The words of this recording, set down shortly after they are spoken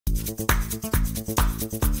Hi,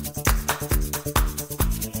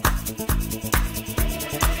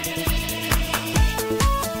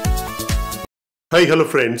 hello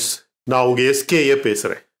friends. நான் உங்க SKA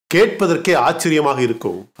பேசுறேன். கேட்பதற்கே ஆச்சரியமாக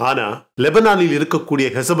இருக்கும். ஆனா லெபனானில் இருக்கக்கூடிய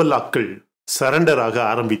ஹெசபல்லாக்கள் சரண்டராக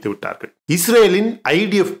ஆரம்பித்து விட்டார்கள். இஸ்ரேலின்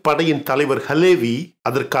IDF படையின் தலைவர் ஹலேவி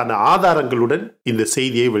அதற்கான ஆதாரங்களுடன் இந்த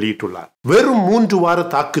செய்தியை வெளியிட்டுள்ளார். வெறும் 3 வார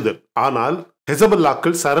தாக்குதல். ஆனால்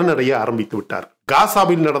ஹெசபல்லாக்கள் சரணடைய ஆரம்பித்து விட்டார்.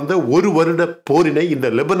 காசாவில் நடந்த 1 வருட போரினை இந்த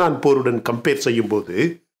லெபனான் போருடன் கம்பேர் செய்யும் போது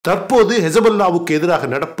தற்போது ஹெசபல்லாவுக்கு எதிராக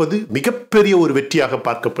நடப்பது மிகப்பெரிய ஒரு வெற்றியாக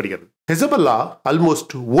பார்க்கப்படுகிறது. ஹெசபல்லா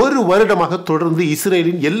ஆல்மோஸ்ட் 1 வருடமாக தொடர்ந்து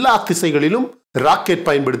இஸ்ரேலின் எல்லா திசைகளிலும் ராக்கெட்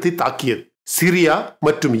பயன்படுத்தி தாக்கியது. சிரியா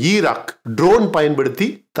மற்றும் ஈராக் ட்ரோன் பயன்படுத்தி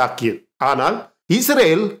தாக்கியது. ஆனால்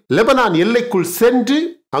இஸ்ரேல் லெபனான் எல்லைக்குள் சென்று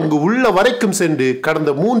அங்கு உள்ள வரைக்கும் சென்று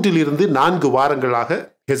கடந்த 3 இருந்து 4 வாரங்களாக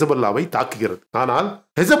ஹெசபல்லாவை தாக்குகிறது. ஆனால்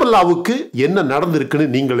ஹெசபல்லாவுக்கு என்ன நடந்திருக்குன்னு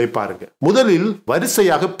நீங்களே பாருங்க. முதலில்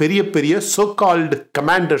வரிசையாக பெரிய பெரிய சோ-கால்டு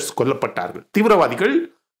கமாண்டர்ஸ் கொல்லப்பட்டார்கள், தீவிரவாதிகள்.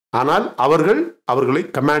 ஆனால் அவர்களை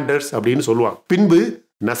கமாண்டர்ஸ் அப்படின்னு சொல்லுவாங்க. பின்பு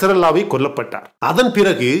நசரல்லாவை கொல்லப்பட்டார். அதன்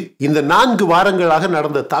பிறகு இந்த 4 வாரங்களாக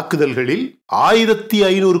நடந்த தாக்குதல்களில்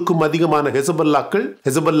 1500க்கும் அதிகமான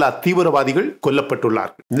ஹெசபல்லா தீவிரவாதிகள்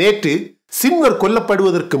கொல்லப்பட்டுள்ளார்கள். நேற்று சின்வர்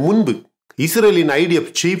கொல்லப்படுவதற்கு முன்பு இஸ்ரேலின் IDF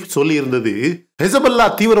சீஃப் சொல்லி இருந்தது, ஹெசபல்லா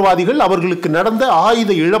தீவிரவாதிகள் அவர்களுக்கு நடந்த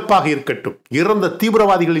ஆயுத இழப்பாக இருக்கட்டும், இறந்த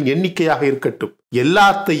தீவிரவாதிகளின் எண்ணிக்கையாக இருக்கட்டும்,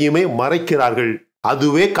 எல்லாத்தையுமே மறைக்கிறார்கள்.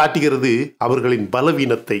 அதுவே காட்டுகிறது அவர்களின்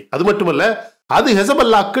பலவீனத்தை. அது மட்டுமல்ல, அது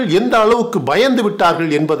ஹெசபல்லாக்கள் எந்த அளவுக்கு பயந்து விட்டார்கள்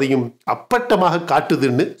என்பதையும் அப்பட்டமாக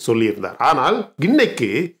காட்டுதுன்னு சொல்லியிருந்தார். ஆனால் இன்னைக்கு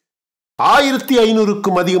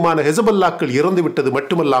 1500க்கும் அதிகமான ஹெசபல்லாக்கள் இறந்து விட்டது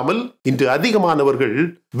மட்டுமல்லாமல் இன்று அதிகமானவர்கள்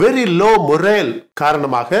வெரி லோ மொரேல்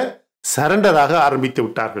காரணமாக சரண்டராக ஆரம்பித்து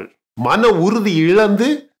விட்டார்கள். மன உறுதி இழந்து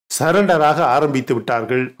சரண்டராக ஆரம்பித்து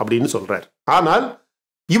விட்டார்கள் அப்படின்னு சொல்றார். ஆனால்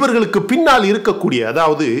இவர்களுக்கு பின்னால் இருக்கக்கூடிய,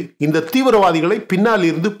 அதாவது இந்த தீவிரவாதிகளை பின்னால்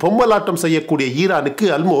இருந்து பொம்மலாட்டம் செய்யக்கூடிய ஈரானுக்கு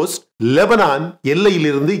ஆல்மோஸ்ட் லெபனான்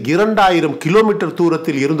எல்லையிலிருந்து 2000 கிலோமீட்டர்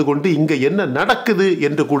தூரத்தில் இருந்து கொண்டு இங்க என்ன நடக்குது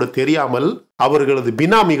என்று கூட தெரியாமல் அவர்களது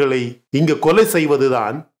பினாமிகளை இங்க கொலை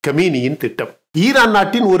செய்வதுதான் கமீனியின் திட்டம். ஈரான்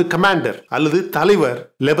நாட்டின் ஒரு கமாண்டர் அல்லது தலைவர்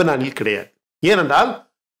லெபனானில் கிடையாது. ஏனென்றால்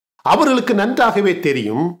அவர்களுக்கு நன்றாகவே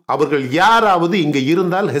தெரியும், அவர்கள் யாராவது இங்க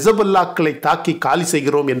இருந்தால் ஹெசபல்லாக்களை தாக்கி காலி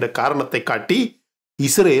செய்கிறோம் என்ற காரணத்தை காட்டி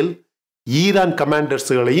இஸ்ரேல் ஈரான்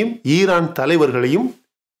கமாண்டர்ஸ்களையும் ஈரான் தலைவர்களையும்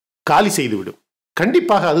காலி செய்துவிடும்.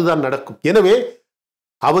 கண்டிப்பாக அதுதான் நடக்கும். எனவே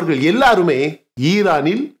அவர்கள் எல்லாருமே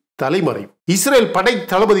ஈரானில் தலைமறை. இஸ்ரேல் படை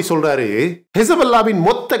தளபதி சொல்றாரு, ஹெசபல்லாவின்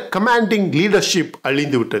மொத்த கமாண்டிங் லீடர்ஷிப்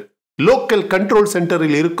அழிந்து விட்டது. லோக்கல் கண்ட்ரோல்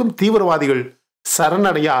சென்டரில் இருக்கும் தீவிரவாதிகள்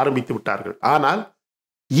சரணடைய ஆரம்பித்து விட்டார்கள். ஆனால்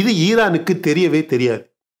இது ஈரானுக்கு தெரியவே தெரியாது.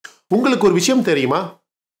 உங்களுக்கு ஒரு விஷயம் தெரியுமா?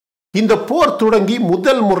 இந்த போர் தொடங்கி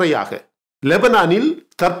முதல் முறையாக லெபனானில்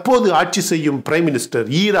தற்போது ஆட்சி செய்யும் பிரைம் மினிஸ்டர்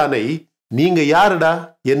ஈரானை, நீங்க யாருடா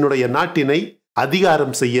என்னுடைய நாட்டினை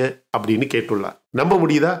அதிகாரம் செய்ய அப்படின்னு கேட்டுள்ளார். நம்ப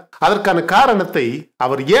முடியுதா? அதற்கான காரணத்தை,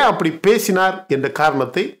 அவர் ஏன் அப்படி பேசினார் என்ற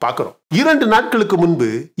காரணத்தை பார்க்கிறோம். 2 நாட்களுக்கு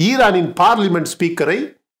முன்பு ஈரானின் பார்லிமெண்ட் ஸ்பீக்கரை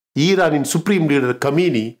ஈரானின் சுப்ரீம் லீடர்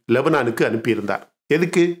கமீனி லெபனானுக்கு அனுப்பியிருந்தார்.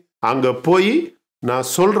 எதுக்கு? அங்க போய்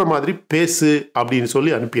நான் சொல்ற மாதிரி பேசு அப்படின்னு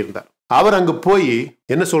சொல்லி அனுப்பியிருந்தார். அவர் அங்க போய்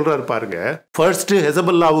என்ன சொல்றாரு பாருங்க. ஃபர்ஸ்ட்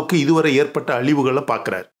ஹெசபல்லாவுக்கு இதுவரை ஏற்பட்ட அழிவுகளை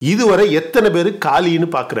பார்க்கிறார். இதுவரை எத்தனை பேரு காலின்னு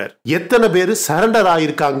பார்க்கிறார், எத்தனை பேரு சரண்டர்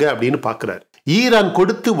ஆயிருக்காங்க அப்படின்னு பார்க்கிறார். ஈரான்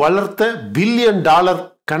கொடுத்து வளர்த்த $பில்லியன்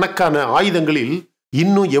கணக்கான ஆயுதங்களில்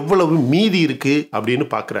இன்னும் எவ்வளவு மீதி இருக்கு அப்படின்னு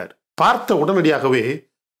பார்க்கிறார். பார்த்த உடனடியாகவே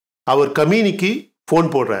அவர் கமீனிக்கு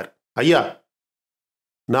போன் போடுறார். ஐயா,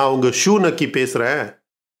 நான் உங்க ஷூ நக்கி பேசுறேன்.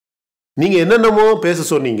 நீங்க என்னென்னமோ பேச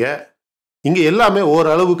சொன்னீங்க, இங்க எல்லாமே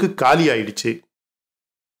ஓரளவுக்கு காலி ஆயிடுச்சு.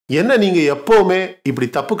 என்ன நீங்க எப்பவுமே இப்படி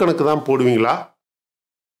தப்பு கணக்கு தான் போடுவீங்களா?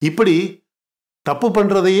 இப்படி தப்பு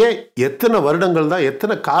பண்றதையே எத்தனை வருடங்கள் தான்,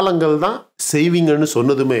 எத்தனை காலங்கள் தான் செய்வீங்கன்னு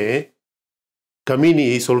சொன்னதுமே கமீனி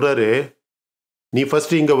சொல்றாரு, நீ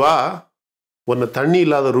ஃபர்ஸ்ட் இங்க வா, உன்னை தண்ணி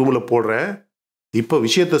இல்லாத ரூம்ல போடுறேன், இப்ப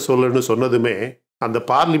விஷயத்த சொல்லணும்னு சொன்னதுமே அந்த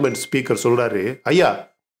பார்லிமெண்ட் ஸ்பீக்கர் சொல்றாரு, ஐயா,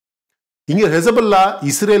 இங்க ஹெசபல்லா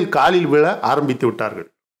இஸ்ரேல் காலில் விழ ஆரம்பித்து விட்டார்கள்.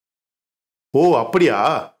 ஓ அப்படியா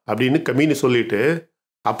அப்படின்னு கமீனி சொல்லிட்டு,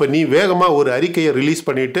 அப்ப நீ வேகமா ஒரு அறிக்கையை ரிலீஸ்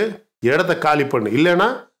பண்ணிட்டு இடத்த காலி பண்ணு, இல்லைன்னா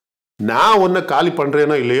நான் உன்னை காலி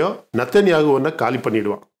பண்றேனோ இல்லையோ நத்தன்யாகு உன்னை காலி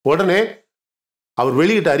பண்ணிடுவான். உடனே அவர்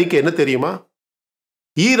வெளியிட்ட அறிக்கை என்ன தெரியுமா?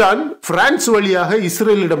 ஈரான் பிரான்ஸ் வழியாக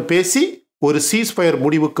இஸ்ரேலிடம் பேசி ஒரு சீஸ்ஃபயர்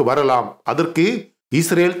முடிவுக்கு வரலாம், அதற்கு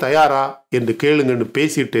இஸ்ரேல் தயாரா என்று கேளுங்கன்னு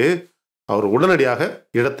பேசிட்டு அவர் உடனடியாக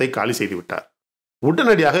இடத்தை காலி செய்து விட்டார்.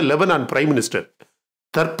 உடனடியாக லெபனான் பிரைம் மினிஸ்டர்,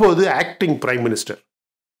 தற்போது ஆக்டிங் பிரைம் மினிஸ்டர்,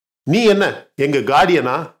 நீ என்ன எங்க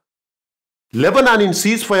கார்டியனா? லெபனானின்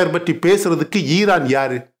சீஸ்ஃபயர் பற்றி பேசுறதுக்கு ஈரான்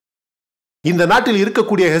யாரு? இந்த நாட்டில்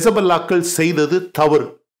இருக்கக்கூடிய ஹெசபல்லாக்கள் செய்தது தவறு.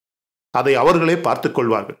 அதை அவர்களே பார்த்துக்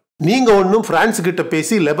கொள்வார்கள். நீங்க ஒன்னும் பிரான்ஸ் கிட்ட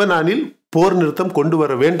பேசி லெபனானில் போர் நிறுத்தம் கொண்டு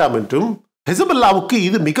வர வேண்டாம் என்றும், ஹெசபல்லாவுக்கு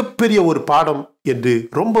இது மிகப்பெரிய ஒரு பாடம் என்று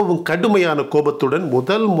ரொம்பவும் கடுமையான கோபத்துடன்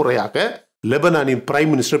முதல் முறையாக லெபனானின்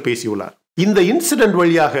பிரைம் மினிஸ்டர் பேசியுள்ளார். இந்த இன்சிடென்ட்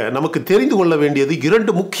வழியாக நமக்கு தெரிந்து கொள்ள வேண்டியது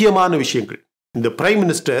 2 முக்கியமான விஷயங்கள். இந்த prime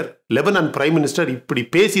minister, Lebanon prime minister இப்படி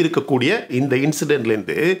பேசி இருக்கக்கூடிய இந்த இன்சிடென்ட்ல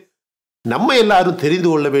இருந்து நம்ம எல்லாரும் தெரிந்து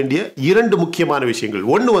கொள்ள வேண்டிய 2 முக்கியமான விஷயங்கள்.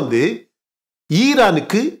 ஒன்று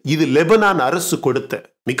ஈரானுக்கு இது லெபனான் அரசு கொடுத்த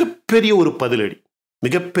மிகப்பெரிய ஒரு பதிலடி,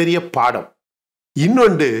 மிகப்பெரிய பாடம்.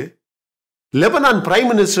 இன்னொன்று, லெபனான் பிரைம்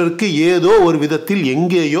மினிஸ்டருக்கு ஏதோ ஒரு விதத்தில்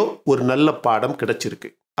எங்கேயோ ஒரு நல்ல பாடம் கிடைச்சிருக்கு.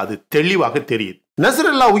 அது தெளிவாக தெரியுது.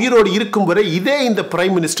 நஸ்ரல்லா உயிரோடு இருக்கும் வரை இதே இந்த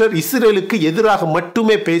பிரைம் மினிஸ்டர் இஸ்ரேலுக்கு எதிராக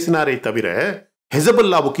மட்டுமே பேசினாரே தவிர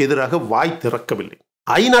ஹெசபல்லாவுக்கு எதிராக வாய் திறக்கவில்லை.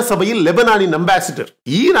 ஐநா சபையில் லெபனானின் அம்பாசிடர்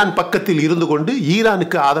ஈரான் பக்கத்தில் இருந்து கொண்டு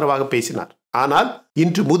ஈரானுக்கு ஆதரவாக பேசினார். ஆனால்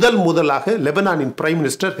இன்று முதலாக லெபனானின் பிரைம்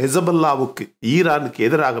மினிஸ்டர் ஹெசபல்லாவுக்கு, ஈரானுக்கு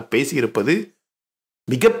எதிராக பேசியிருப்பது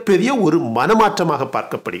மிகப்பெரிய ஒரு மனமாற்றமாக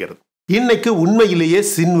பார்க்கப்படுகிறது. இன்னைக்கு உண்மையிலேயே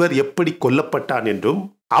சின்வர் எப்படி கொல்லப்பட்டான் என்றும்,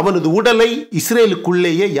 அவனது உடலை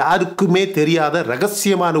இஸ்ரேலுக்குள்ளேயே யாருக்குமே தெரியாத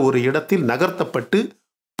ரகசியமான ஒரு இடத்தில் நகர்த்தப்பட்டு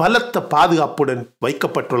பலத்த பாதுகாப்புடன்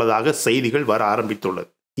வைக்கப்பட்டுள்ளதாக செய்திகள் வர ஆரம்பித்துள்ளது.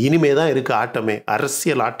 இனிமேதான் இருக்கு ஆட்டமே,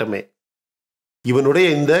 அரசியல் ஆட்டமே. இவனுடைய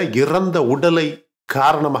இந்த இறந்த உடலை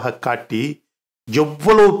காரணமாக காட்டி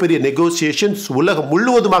எவ்வளவு பெரிய நெகோசியேஷன்ஸ் உலகம்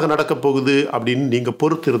முழுவதுமாக நடக்க போகுது அப்படின்னு நீங்க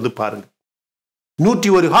பொறுத்து இருந்து பாருங்க.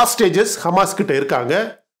 101 ஹாஸ்டேஜஸ் ஹமாஸ் கிட்ட இருக்காங்க.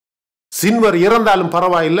 சின்வர் இறந்தாலும்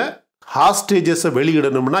பரவாயில்லை, ஹாஸ்டேஜஸை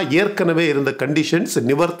வெளியிடணும்னா ஏற்கனவே இருந்த கண்டிஷன்ஸ்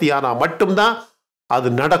நிவர்த்தியானா மட்டும்தான் அது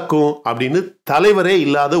நடக்கும் அப்படின்னு தலைவரே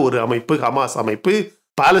இல்லாத ஒரு அமைப்பு ஹமாஸ் அமைப்பு.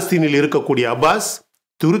 பாலஸ்தீனில் இருக்கக்கூடிய அப்பாஸ்,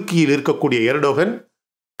 துருக்கியில் இருக்கக்கூடிய எர்டோகன்,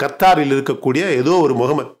 கத்தாரில் இருக்கக்கூடிய ஏதோ ஒரு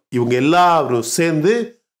முகமது, இவங்க எல்லாரும் சேர்ந்து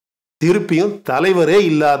திருப்பியும் தலைவரே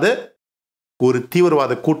இல்லாத ஒரு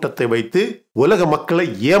தீவிரவாத கூட்டத்தை வைத்து உலக மக்களை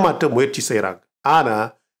ஏமாற்ற முயற்சி செய்யறாங்க. ஆனா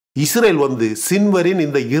இஸ்ரேல் சின்வரின்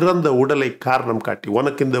இந்த இறந்த உடலை காரணம் காட்டி,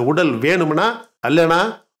 உனக்கு இந்த உடல் வேணும்னா அல்லனா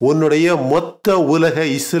உன்னுடைய மொத்த உலக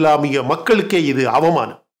இஸ்லாமிய மக்களுக்கே இது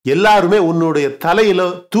அவமானம், எல்லாருமே உன்னுடைய தலையில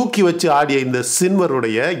தூக்கி வச்சு ஆடிய இந்த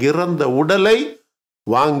சின்வருடைய இறந்த உடலை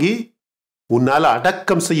வாங்கி உன்னால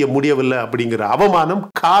அடக்கம் செய்ய முடியவில்லை அப்படிங்கிற அவமானம்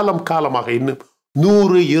காலம் காலமாக இன்னும்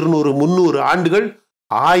 100, 200, 300 ஆண்டுகள்,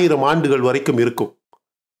 1000 ஆண்டுகள் வரைக்கும் இருக்கும்.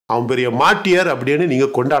 அவன் பெரிய மாட்டியர் அப்படின்னு நீங்க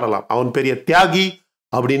கொண்டாடலாம், அவன் பெரிய தியாகி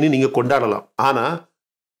அப்படின்னு நீங்க கொண்டாடலாம். ஆனா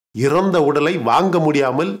இறந்த உடலை வாங்க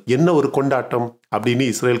முடியாமல் என்ன ஒரு கொண்டாட்டம் அப்படின்னு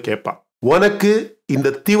இஸ்ரேல் கேட்பான். உனக்கு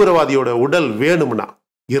இந்த தீவிரவாதியோட உடல் வேணும்னா,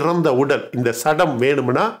 இறந்த உடல், இந்த சடம்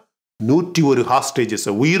வேணும்னா 101 ஹாஸ்டேஜஸ்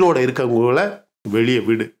உயிரோட இருக்கவங்களை வெளியே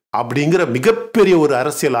விடு அப்படிங்கிற மிகப்பெரிய ஒரு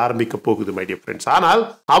அரசியல் ஆரம்பிக்க போகுது மை டியர் ஃப்ரெண்ட்ஸ். ஆனால்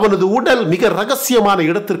அவனது உடல் மிக ரகசியமான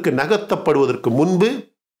இடத்திற்கு நகர்த்தப்படுவதற்கு முன்பு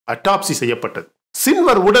அட்டாப்சி செய்யப்பட்டது.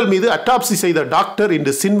 சின்வர் உடல் மீது அட்டாப்சி செய்த டாக்டர்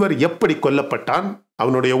இன்று சின்வர் எப்படி கொல்லப்பட்டான்,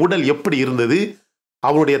 அவனுடைய உடல் எப்படி இருந்தது,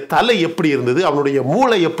 அவனுடைய தலை எப்படி இருந்தது, அவனுடைய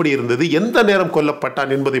மூளை எப்படி இருந்தது, எந்த நேரம்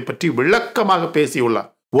கொல்லப்பட்டான் என்பதை பற்றி விளக்கமாக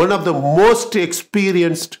பேசியுள்ளார். One of the most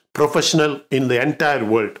experienced professional in the entire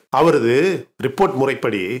world. அவரது ரிப்போர்ட்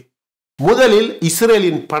முறைப்படி முதலில்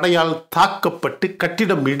இஸ்ரேலின் படையால் தாக்கப்பட்டு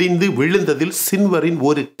கட்டிடம் இடிந்து விழுந்ததில் சின்வரின்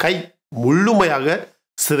ஒரு கை முழுமையாக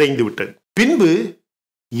சிதைந்து விட்டது. பின்பு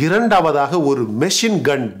இரண்டாவதாக ஒரு மெஷின்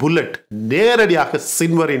கன் புல்லட் நேரடியாக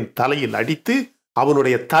சின்வரின் தலையில் அடித்து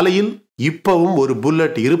அவனுடைய தலையில் இப்பவும் ஒரு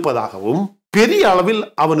புல்லட் இருப்பதாகவும், பெரிய அளவில்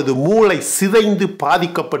அவனது மூளை சிதைந்து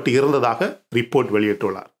பாதிக்கப்பட்டு இருந்ததாக ரிப்போர்ட்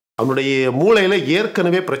வெளியிட்டுள்ளார். அவனுடைய மூளையில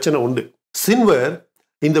ஏற்கனவே பிரச்சனை உண்டு. சின்வர்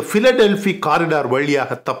இந்த பிலடெல்பி காரிடார்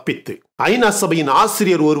வழியாக தப்பித்து ஐநா சபையின்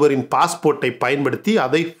ஆசிரியர் ஒருவரின் பாஸ்போர்ட்டை பயன்படுத்தி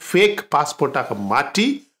அதை ஃபேக் பாஸ்போர்ட்டாக மாற்றி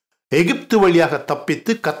எகிப்து வழியாக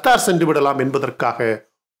தப்பித்து கத்தார் சென்று விடலாம் என்பதற்காக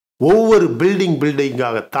ஒவ்வொரு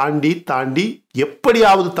பில்டிங்காக தாண்டி தாண்டி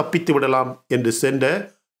எப்படியாவது தப்பித்து விடலாம் என்று சென்ற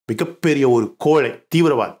மிகப்பெரிய ஒரு கோழை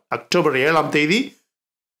தீவிரவாதி அக்டோபர் 7ஆம் தேதி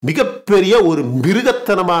மிகப்பெரிய ஒரு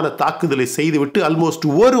மிருகத்தனமான தாக்குதலை செய்துவிட்டு ஆல்மோஸ்ட்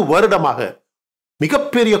 1 வருடமாக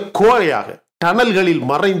மிகப்பெரிய கோழையாக டனல்களில்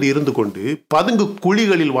மறைந்து இருந்து கொண்டு, பதுங்கு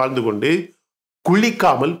குழிகளில் வாழ்ந்து கொண்டு,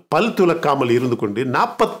 குளிக்காமல் பல் துலக்காமல் இருந்து கொண்டு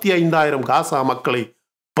 45,000 காசா மக்களை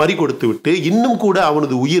பறிகொடுத்து விட்டு இன்னும் கூட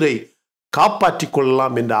அவனது உயிரை காப்பாற்றிக்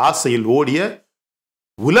கொள்ளலாம் என்ற ஆசையில் ஓடிய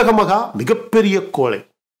உலகமகா மிகப்பெரிய கோழை.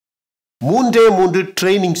 3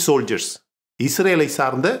 ட்ரைனிங் சோல்ஜர்ஸ், இஸ்ரேலை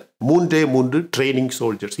சார்ந்த 3 ட்ரைனிங்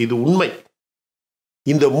சோல்ஜர்ஸ், இது உண்மை.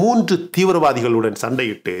 இந்த 3 தீவிரவாதிகளுடன்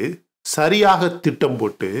சண்டையிட்டு சரியாக திட்டம்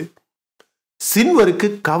போட்டு சின்வருக்கு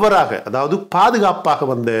கவராக, அதாவது பாதுகாப்பாக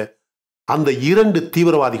வந்த அந்த 2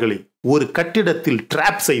 தீவிரவாதிகளை ஒரு கட்டிடத்தில்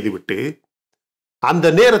டிராப் செய்துவிட்டு அந்த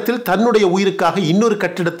நேரத்தில் தன்னுடைய உயிருக்காக இன்னொரு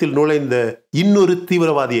கட்டிடத்தில் நுழைந்த இன்னொரு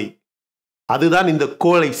தீவிரவாதியை, அதுதான் இந்த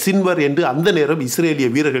கோழை சின்வர் என்று அந்த நேரம் இஸ்ரேலிய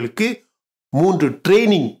வீரர்களுக்கு 3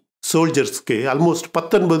 ட்ரெய்னிங் சோல்ஜர்ஸ்க்கு ஆல்மோஸ்ட்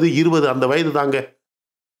 19-20 அந்த வயது தாங்க.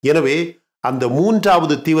 எனவே அந்த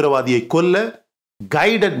 3வது தீவிரவாதியை கொல்ல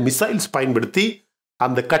கைடட் மிசைல்ஸ் பயன்படுத்தி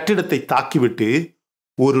அந்த கட்டிடத்தை தாக்கிவிட்டு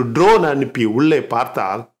ஒரு ட்ரோன் அனுப்பி உள்ளே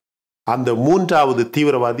பார்த்தால் அந்த 3வது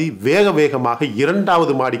தீவிரவாதி வேக வேகமாக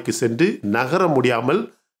 2வது மாடிக்கு சென்று நகர முடியாமல்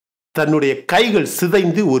தன்னுடைய கைகள்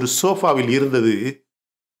சிதைந்து ஒரு சோஃபாவில் இருந்தது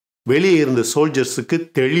வெளியே இருந்த சோல்ஜர்ஸுக்கு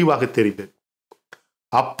தெளிவாக தெரிந்தது.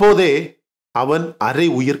 அப்போதே அவன் அரை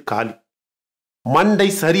உயிர் காலி. மண்டை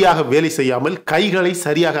சரியாக வேலை செய்யாமல், கைகளை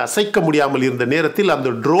சரியாக அசைக்க முடியாமல் இருந்த நேரத்தில் அந்த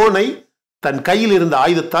ட்ரோனை தன் கையில் இருந்த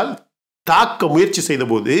ஆயுதத்தால் தாக்க முயற்சி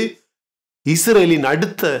செய்தபோது இஸ்ரேலின்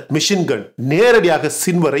அடுத்த மிஷின் கன் நேரடியாக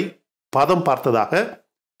சின்வரை பதம் பார்த்ததாக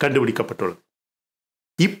கண்டுபிடிக்கப்பட்டுள்ளது.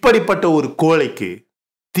 இப்படிப்பட்ட ஒரு கோழைக்கு,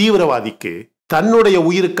 தீவிரவாதிக்கு, தன்னுடைய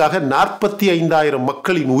உயிருக்காக 45,000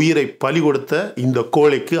 மக்களின் உயிரை பலி கொடுத்த இந்த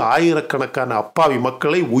கோழைக்கு, ஆயிரக்கணக்கான அப்பாவி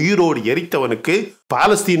மக்களை உயிரோடு எரித்தவனுக்கு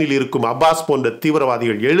பாலஸ்தீனில் இருக்கும் அப்பாஸ் போன்ற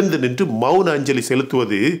தீவிரவாதிகள் எழுந்து நின்று மௌன அஞ்சலி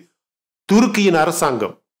செலுத்துவது, துருக்கியின்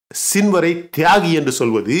அரசாங்கம் சின்வரை தியாகி என்று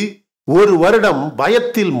சொல்வது, 1 வருடம்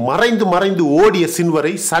பயத்தில் மறைந்து மறைந்து ஓடிய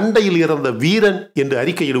சின்வரை சண்டையில் இறந்த வீரன் என்று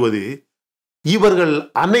அறிக்கையிடுவது இவர்கள்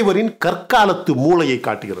அனைவரின் கற்காலத்து மூளையை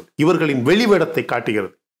காட்டுகிறது, இவர்களின் வெளிவேடத்தை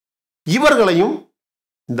காட்டுகிறது. இவர்களையும்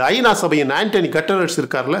இந்த ஐநா சபையின் ஆண்டனி கட்டரஸ்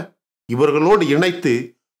இருக்கார்ல, இவர்களோடு இணைத்து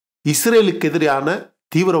இஸ்ரேலுக்கு எதிரான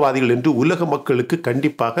தீவிரவாதிகள் என்று உலக மக்களுக்கு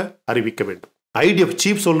கண்டிப்பாக அறிவிக்க வேண்டும். ஐடிஎஃப்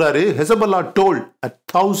சீஃப் சொல்றாரு, ஹெசபல்லா டோல்ட்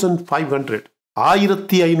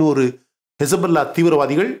 1500 ஹெசபல்லா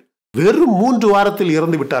தீவிரவாதிகள் வெறும் 3 வாரத்தில்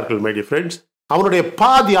இறந்து விட்டார்கள். மை டியர் ஃப்ரெண்ட்ஸ், அவனுடைய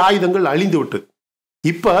பாதி ஆயுதங்கள் அழிந்து விட்டது.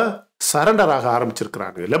 இப்ப சரண்டராக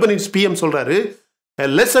ஆரம்பிச்சிருக்கிறாங்க. லெபனான் பிஎம் சொல்றாரு, a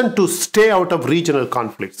lesson to stay out of regional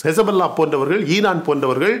conflicts. Hezbollah போன்றவர்கள், ஈரான்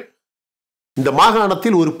போன்றவர்கள் இந்த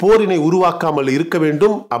மாகாணத்தில் ஒரு போரினை உருவாக்காமல் இருக்க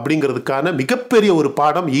வேண்டும் அப்படிங்கிறதுக்கான மிகப்பெரிய ஒரு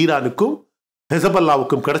பாடம் ஈரானுக்கும்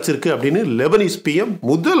ஹெசபல்லாவுக்கும் கிடைச்சிருக்கு அப்படின்னு லெபனீஸ் பிஎம்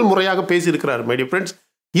முதல் முறையாக பேசியிருக்கிறார். மை டியர் ஃப்ரெண்ட்ஸ்,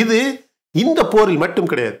 இது இந்த போரில் மட்டும்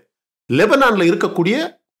கிடையாது. லெபனான்ல இருக்கக்கூடிய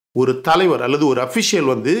ஒரு தலைவர் அல்லது ஒரு அபிஷியல்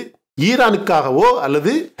ஈரானுக்காகவோ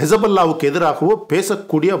அல்லது ஹெசபல்லாவுக்கு எதிராகவோ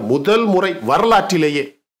பேசக்கூடிய முதல் முறை வரலாற்றிலேயே.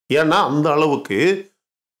 ஏன்னா அந்த அளவுக்கு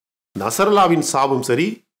நசரல்லாவின் சாவும் சரி,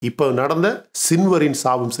 இப்ப நடந்த சின்வரின்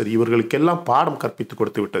சாவும் சரி, இவர்களுக்கெல்லாம் பாடம் கற்பித்து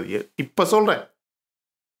கொடுத்து விட்டது. இப்ப சொல்றேன்,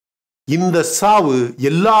 இந்த சாவு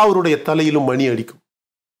எல்லாருடைய தலையிலும் மணி அடிக்கும்.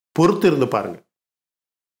 பொறுத்து இருந்து பாருங்க.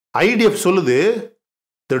 ஐடிஎஃப் சொல்லுது,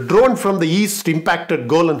 the drone from the east impacted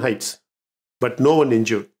Golan Heights but no one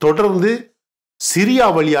injured. தொடர்ந்து சிரியா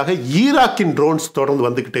வழியாக ஈராக்கின் ட்ரோன்ஸ் தொடர்ந்து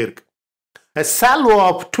வந்துகிட்டே இருக்கு. a salvo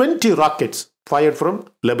of 20 rockets fired from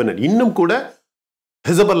Lebanon. இன்னும் கூட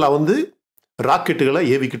ஹெசபல்லா ராக்கெட்டுகளை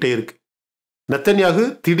ஏவிக்கிட்டே இருக்கு. நெத்தன்யாகு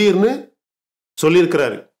திடீர்னு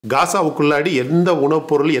சொல்லியிருக்கிறாரு, காசாவுக்குள்ளாடி எந்த உணவுப்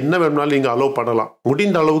பொருள் என்ன வேணும்னாலும் நீங்க அலோவ் பண்ணலாம்,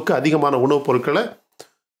 முடிந்த அளவுக்கு அதிகமான உணவுப் பொருட்களை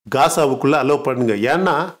காசாவுக்குள்ள அலோவ் பண்ணுங்க.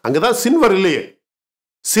 ஏன்னா அங்கதான் சின்வர் இல்லையே.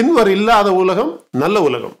 சின்வர் இல்லாத உலகம் நல்ல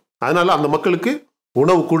உலகம். அதனால அந்த மக்களுக்கு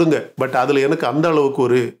உணவு கொடுங்க. பட் அதுல எனக்கு அந்த அளவுக்கு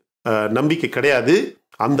ஒரு நம்பிக்கை கிடையாது,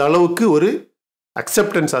 அந்த அளவுக்கு ஒரு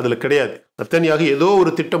அக்செப்டன்ஸ் அதுல கிடையாது. நெத்தன்யாகு ஏதோ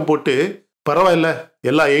ஒரு திட்டம் போட்டு, பரவாயில்ல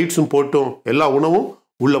எல்லா எய்ட்ஸும் போட்டும், எல்லா உணவும்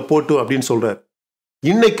உள்ள போட்டும் அப்படின்னு சொல்றாரு.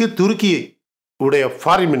 இன்னைக்கு துருக்கி உடைய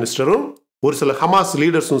ஃபாரின் மினிஸ்டரும் ஒரு சில ஹமாஸ்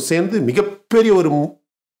லீடர்ஸும் சேர்ந்து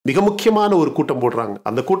மிக முக்கியமான ஒரு கூட்டம் போடுறாங்க.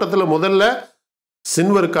 அந்த கூட்டத்தில் முதல்ல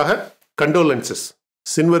சின்வருக்காக கண்டோலன்சஸ்,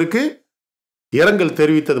 சின்வருக்கு இரங்கல்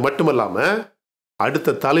தெரிவித்தது மட்டுமல்லாம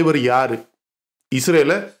அடுத்த தலைவர் யாரு,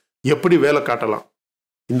 இஸ்ரேலை எப்படி வேலை காட்டலாம்,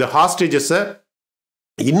 இந்த ஹாஸ்டேஜஸை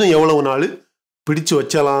இன்னும் எவ்வளவு நாள் பிடிச்சு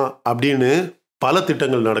வச்சலாம் அப்படின்னு பல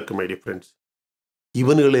திட்டங்கள் நடக்கும். மை டியர் ஃப்ரெண்ட்ஸ்,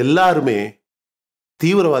 இவனுகள் எல்லாருமே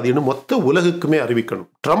தீவிரவாதின்னு மொத்த உலகுக்குமே அறிவிக்கணும்.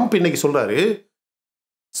 ட்ரம்ப் இன்னைக்கு சொல்றாரு,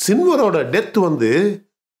 சின்வரோட டெத்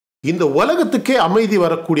இந்த உலகத்துக்கே அமைதி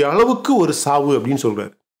வரக்கூடிய அளவுக்கு ஒரு சாவு அப்படின்னு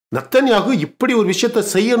சொல்றாரு. நெத்தன்யாகு இப்படி ஒரு விஷயத்தை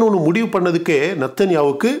செய்யணும்னு முடிவு பண்ணதுக்கே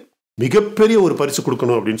நெத்தன்யாவுக்கு மிகப்பெரிய ஒரு பரிசு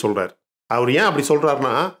கொடுக்கணும் அப்படின்னு சொல்றாரு. அவர் ஏன் அப்படி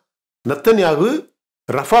சொல்றாருன்னா, நெத்தன்யாகு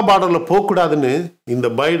ரஃபா பார்டர்ல போகக்கூடாதுன்னு இந்த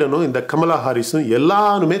பைடனும் இந்த கமலா ஹாரிஸும்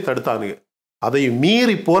எல்லாருமே தடுத்தானுங்க. அதை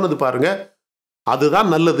மீறி போனது பாருங்க, அதுதான்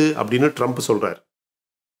நல்லது அப்படின்னு ட்ரம்ப் சொல்றாரு.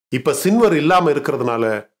 இப்ப சின்வர் இல்லாம இருக்கிறதுனால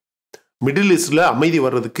மிடில் ஈஸ்ட்ல அமைதி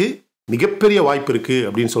வர்றதுக்கு மிகப்பெரிய வாய்ப்பு இருக்கு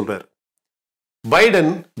அப்படின்னு சொல்றாரு.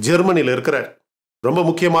 பைடன் ஜெர்மனியில் இருக்கிறார். ரொம்ப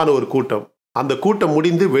முக்கியமான ஒரு கூட்டம். அந்த கூட்டம்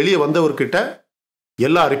முடிந்து வெளியே வந்தவர்கிட்ட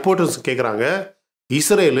எல்லா ரிப்போர்ட்டர்ஸும் கேட்குறாங்க,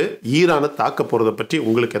 இஸ்ரேலு ஈரானை தாக்க போறதை பற்றி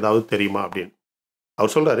உங்களுக்கு ஏதாவது தெரியுமா அப்படின்னு.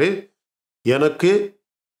 அவர் சொல்றாரு, எனக்கு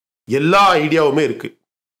எல்லா ஐடியாவுமே இருக்கு.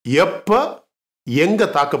 எப்ப எங்க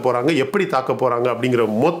தாக்க போறாங்க, எப்படி தாக்க போறாங்க அப்படிங்கிற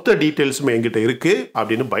மொத்த டீட்டெயில்ஸுமே என்கிட்ட இருக்கு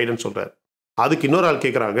அப்படின்னு பைடன் சொல்றாரு. அதுக்கு இன்னொரு ஆள்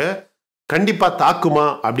கேட்குறாங்க, கண்டிப்பா தாக்குமா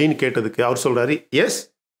அப்படின்னு கேட்டதுக்கு அவர் சொல்றாரு எஸ்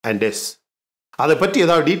அண்ட் எஸ். அதை பற்றி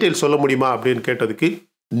ஏதாவது டீட்டெயில் சொல்ல முடியுமா அப்படின்னு கேட்டதுக்கு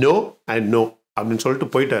நோ அண்ட் நோ அப்படின்னு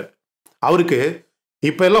சொல்லிட்டு போயிட்டார். அவருக்கு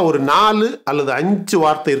இப்போ எல்லாம் ஒரு 4 அல்லது 5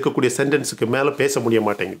 வார்த்தை இருக்கக்கூடிய சென்டென்ஸுக்கு மேலே பேச முடிய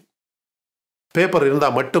மாட்டேங்குது. பேப்பர்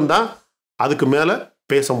இருந்தால் மட்டும்தான் அதுக்கு மேலே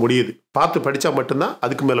பேச முடியுது, பார்த்து படித்தா மட்டும்தான்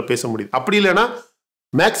அதுக்கு மேலே பேச முடியுது. அப்படி இல்லைன்னா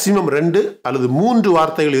மேக்சிமம் 2 அல்லது 3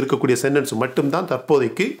 வார்த்தைகள் இருக்கக்கூடிய சென்டென்ஸ் மட்டும்தான்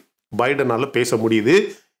தற்போதைக்கு பைடனால் பேச முடியுது.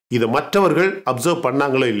 இதை மற்றவர்கள் அப்சர்வ்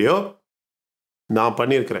பண்ணாங்களோ இல்லையோ, நான்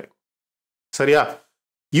பண்ணியிருக்கிறேன். சரியா?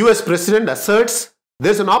 US president asserts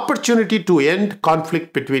there's an opportunity to end conflict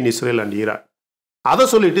between Israel and Iraq. அதை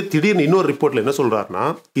சொல்லிட்டு திடீர்னு இன்னொரு ரிப்போர்ட்ல என்ன சொல்றாருன்னா,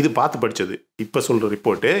 இது பார்த்து படிச்சது, இப்ப சொல்ற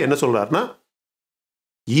ரிப்போர்ட்டு என்ன சொல்றாருன்னா,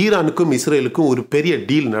 ஈரானுக்கும் இஸ்ரேலுக்கும் ஒரு பெரிய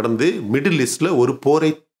டீல் நடந்து மிடில் ஈஸ்ட்ல ஒரு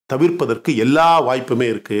போரை தவிர்ப்பதற்கு எல்லா வாய்ப்புமே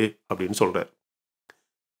இருக்கு அப்படின்னு சொல்றாரு.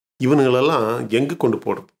 இவனுங்களெல்லாம் எங்க கொண்டு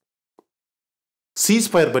போடுறது?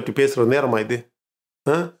 சீஸ்ஃபயர் பற்றி பேசுற நேரமா இது?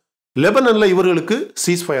 லெபனன்ல இவர்களுக்கு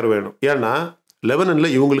சீஸ்ஃபயர் வேணும். ஏன்னா லெபனன்ல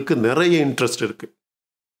இவங்களுக்கு நிறைய இன்ட்ரெஸ்ட் இருக்கு.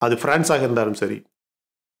 அது பிரான்ஸாக இருந்தாலும் சரி,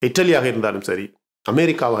 இட்டலியாக இருந்தாலும் சரி,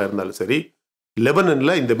 அமெரிக்காவாக இருந்தாலும் சரி,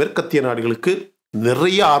 லெபனன்ல இந்த மேற்கத்திய நாடுகளுக்கு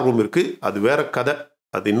நிறைய ஆர்வம் இருக்கு. அது வேற கதை,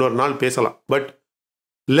 அது இன்னொரு நாள் பேசலாம். பட்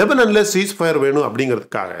லெபனன்ல சீஸ்ஃபயர் வேணும்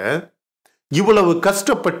அப்படிங்கிறதுக்காக இவ்வளவு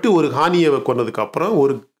கஷ்டப்பட்டு ஒரு ஹானியவை கொன்னதுக்கு அப்புறம்,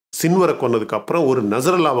 ஒரு சின்வரை கொன்னதுக்கு அப்புறம், ஒரு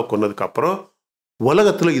நசரல்லாவை கொன்னதுக்கு அப்புறம்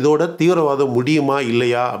உலகத்தில் இதோட தீவிரவாதம் முடியுமா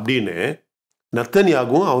இல்லையா அப்படின்னு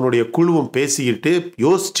நத்தன்யாகும் அவனுடைய குழுவும் பேசிக்கிட்டு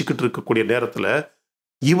யோசிச்சுக்கிட்டு இருக்கக்கூடிய நேரத்தில்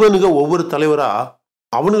இவனுங்க ஒவ்வொரு தலைவரா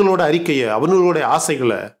அவனுங்களோட அறிக்கையை, அவனுங்களுடைய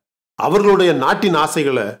ஆசைகளை, அவர்களுடைய நாட்டின்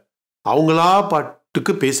ஆசைகளை அவங்களா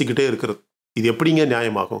பாட்டுக்கு பேசிக்கிட்டே இருக்கிறது. இது எப்படிங்க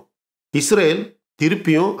நியாயமாகும்? இஸ்ரேல்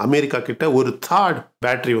திருப்பியும் அமெரிக்கா கிட்ட ஒரு 3rd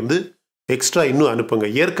பேட்டரி எக்ஸ்ட்ரா இன்னும் அனுப்புங்க.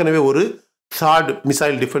 ஏற்கனவே ஒரு 3rd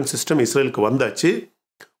மிசைல் டிஃபென்ஸ் சிஸ்டம் இஸ்ரேலுக்கு வந்தாச்சு,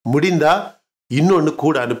 முடிந்தா இன்னொன்று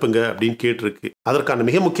கூட அனுப்புங்க அப்படின்னு கேட்டிருக்கு. அதற்கான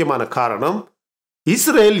மிக முக்கியமான காரணம்,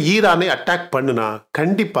 இஸ்ரேல் ஈரானை அட்டாக் பண்ணுனா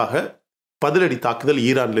கண்டிப்பாக பதிலடி தாக்குதல்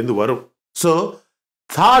ஈரான்லேருந்து வரும். ஸோ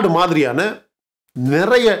 3rd மாதிரியான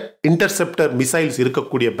நிறைய இன்டர்செப்டர் மிசைல்ஸ்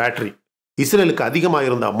இருக்கக்கூடிய பேட்டரி இஸ்ரேலுக்கு அதிகமாக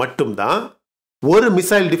இருந்தால் மட்டும்தான் ஒரு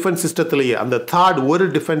மிசைல் டிஃபென்ஸ் சிஸ்டத்திலேயே, அந்த 3rd ஒரு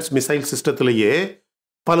டிஃபென்ஸ் மிசைல் சிஸ்டத்திலேயே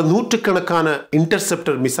பல நூற்றுக்கணக்கான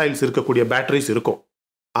இன்டர்செப்டர் மிசைல்ஸ் இருக்கக்கூடிய பேட்டரிஸ் இருக்கும்.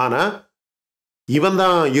 ஆனால் இவன்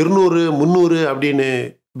தான் 200 300 அப்படின்னு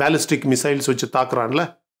பேலிஸ்டிக் மிசைல்ஸ் வச்சு தாக்குறான்ல,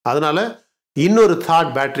 அதனால இன்னொரு 3rd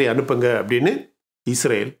பேட்டரி அனுப்புங்க அப்படின்னு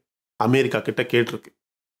இஸ்ரேல் அமெரிக்கா கிட்ட கேட்டிருக்கு.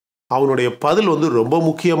 அவனுடைய பதில் ரொம்ப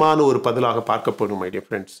முக்கியமான ஒரு பதிலாக பார்க்கப்படும் மை டியர்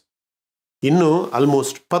ஃப்ரெண்ட்ஸ். இன்னும்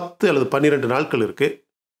ஆல்மோஸ்ட் 10 அல்லது 12 நாட்கள் இருக்கு.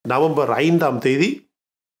 நவம்பர் 5ஆம் தேதி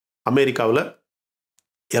அமெரிக்காவில்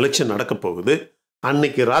எலெக்ஷன் நடக்க போகுது.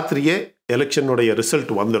 அன்னைக்கு ராத்திரியே எலெக்ஷனுடைய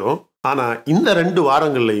ரிசல்ட் வந்துடும். ஆனால் இந்த 2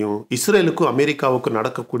 வாரங்கள்லையும் இஸ்ரேலுக்கும் அமெரிக்காவுக்கும்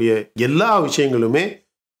நடக்கக்கூடிய எல்லா விஷயங்களுமே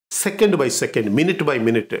second by second, minute by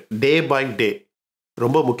minute, day by day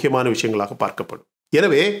ரொம்ப முக்கியமான விஷயங்களாக பார்க்கப்படும்.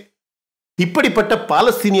 எனவே இப்படிப்பட்ட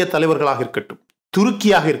பாலஸ்தீனிய தலைவர்களாக இருக்கட்டும்,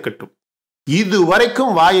 துருக்கியாக இருக்கட்டும்,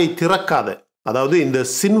 இதுவரைக்கும் வாயை திறக்காத, அதாவது இந்த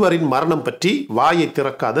சின்வரின் மரணம் பற்றி வாயை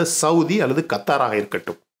திறக்காத சவுதி அல்லது கத்தாராக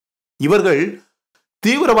இருக்கட்டும், இவர்கள்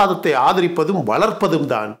தீவிரவாதத்தை ஆதரிப்பதும் வளர்ப்பதும்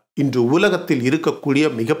தான் இன்று உலகத்தில் இருக்கக்கூடிய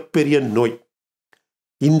மிகப்பெரிய நோய்.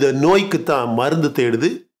 இந்த நோய்க்கு தான் மருந்து தேடுது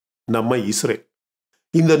நம்ம இஸ்ரேல்.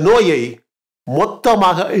 இந்த நோயை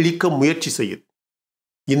மொத்தமாக அழிக்க முயற்சி செய்யுது.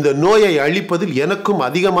 இந்த நோயை அழிப்பதில் எனக்கும்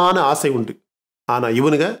அதிகமான ஆசை உண்டு. ஆனால்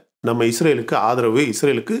இவனுங்க நம்ம இஸ்ரேலுக்கு ஆதரவு,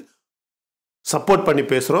 இஸ்ரேலுக்கு சப்போர்ட் பண்ணி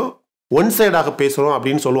பேசுகிறோம், ஒன் சைடாக பேசுகிறோம்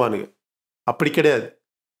அப்படின்னு சொல்லுவானுங்க. அப்படி கிடையாது.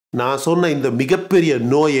 நான் சொன்ன இந்த மிகப்பெரிய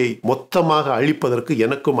நோயை மொத்தமாக அழிப்பதற்கு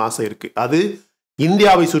எனக்கும் ஆசை இருக்கு. அது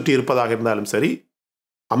இந்தியாவை சுற்றி இருப்பதாக இருந்தாலும் சரி,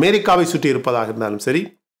 அமெரிக்காவை சுற்றி இருப்பதாக இருந்தாலும் சரி.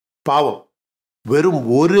 பாவம், வெறும்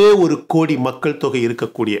ஒரே 1 கோடி மக்கள் தொகை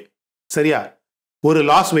இருக்கக்கூடிய, சரியா, ஒரு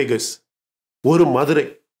லாஸ் வேகஸ், ஒரு மதுரை,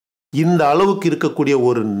 இந்த அளவுக்கு இருக்கக்கூடிய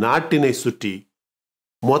ஒரு நாட்டினை சுற்றி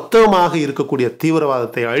மொத்தமாக இருக்கக்கூடிய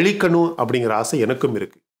தீவிரவாதத்தை அழிக்கணும் அப்படிங்கிற ஆசை எனக்கும்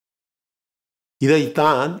இருக்கு.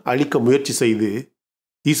 இதைத்தான் அழிக்க முயற்சி செய்து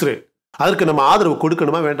இஸ்ரேல். அதற்கு நம்ம ஆதரவு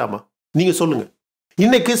கொடுக்கணுமா வேண்டாமா? நீங்க சொல்லுங்க.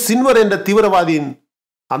 இன்னைக்கு சின்வர் என்ற தீவிரவாதியின்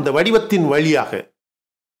அந்த வடிவத்தின்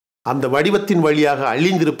வழியாக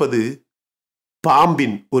அழிந்திருப்பது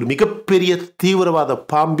பாம்பின், ஒரு மிகப்பெரிய தீவிரவாத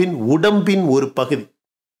பாம்பின் உடம்பின் ஒரு பகுதி.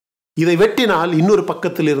 இதை வெட்டினால் இன்னொரு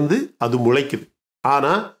பக்கத்திலிருந்து அது முளைக்குது.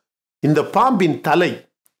 ஆனா இந்த பாம்பின் தலை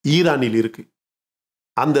ஈரானில் இருக்கு.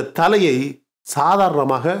 அந்த தலையை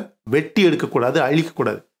சாதாரணமாக வெட்டி எடுக்கக்கூடாது,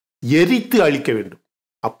 அழிக்கக்கூடாது, எரித்து அழிக்க வேண்டும்.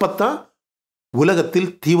 அப்பத்தான் உலகத்தில்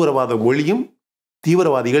தீவிரவாதம் ஒழியும்,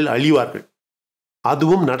 தீவிரவாதிகள் அழிவார்கள்.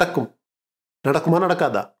 அதுவும் நடக்கும். நடக்குமா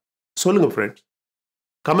நடக்காதா? சொல்லுங்க ஃப்ரெண்ட்ஸ்,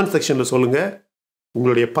 கமெண்ட் செக்ஷன்ல சொல்லுங்க.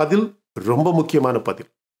 உங்களுடைய பதில் ரொம்ப முக்கியமான பதில்.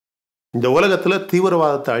 இந்த உலகத்துல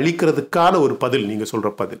தீவிரவாதத்தை அழிக்கிறதுக்கான ஒரு பதில், நீங்க சொல்ற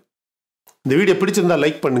பதில். இந்த வீடியோ பிடிச்சிருந்தா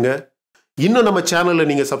லைக் பண்ணுங்க. இன்னும் நம்ம சேனல்ல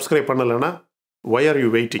நீங்க சப்ஸ்கிரைப் பண்ணலைன்னா why are you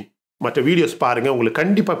waiting? மற்ற வீடியோஸ் பாருங்க, உங்களுக்கு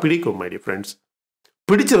கண்டிப்பா பிடிக்கும் my dear friends.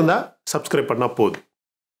 பிடிச்சிருந்தா சப்ஸ்கிரைப் பண்ணா போதும்.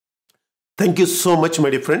 Thank you so much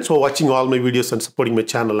my dear friends for watching all my videos and supporting my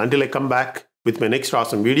channel. Until I come back with my next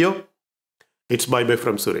awesome video, it's bye bye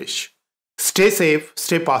from Suresh. Stay safe,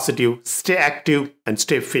 stay positive, stay active and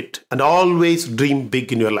stay fit and always dream big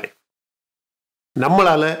in your life.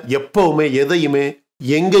 நம்மளால எப்பவுமே எதையுமே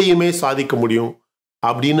எங்கேயுமே சாதிக்க முடியும்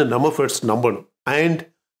அப்படின்னு நம்ம first நம்பணும். And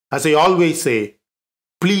as I always say,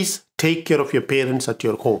 please take care of your parents at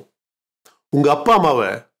your home. உங்க அப்பா அம்மாவை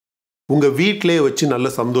உங்க வீட்டிலே வச்சு நல்ல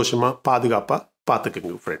சந்தோஷமா பாதுகாப்பா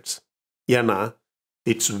பார்த்துக்குங்க ஃப்ரெண்ட்ஸ். ஏன்னா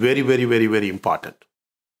it's very very very very important.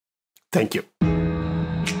 Thank you.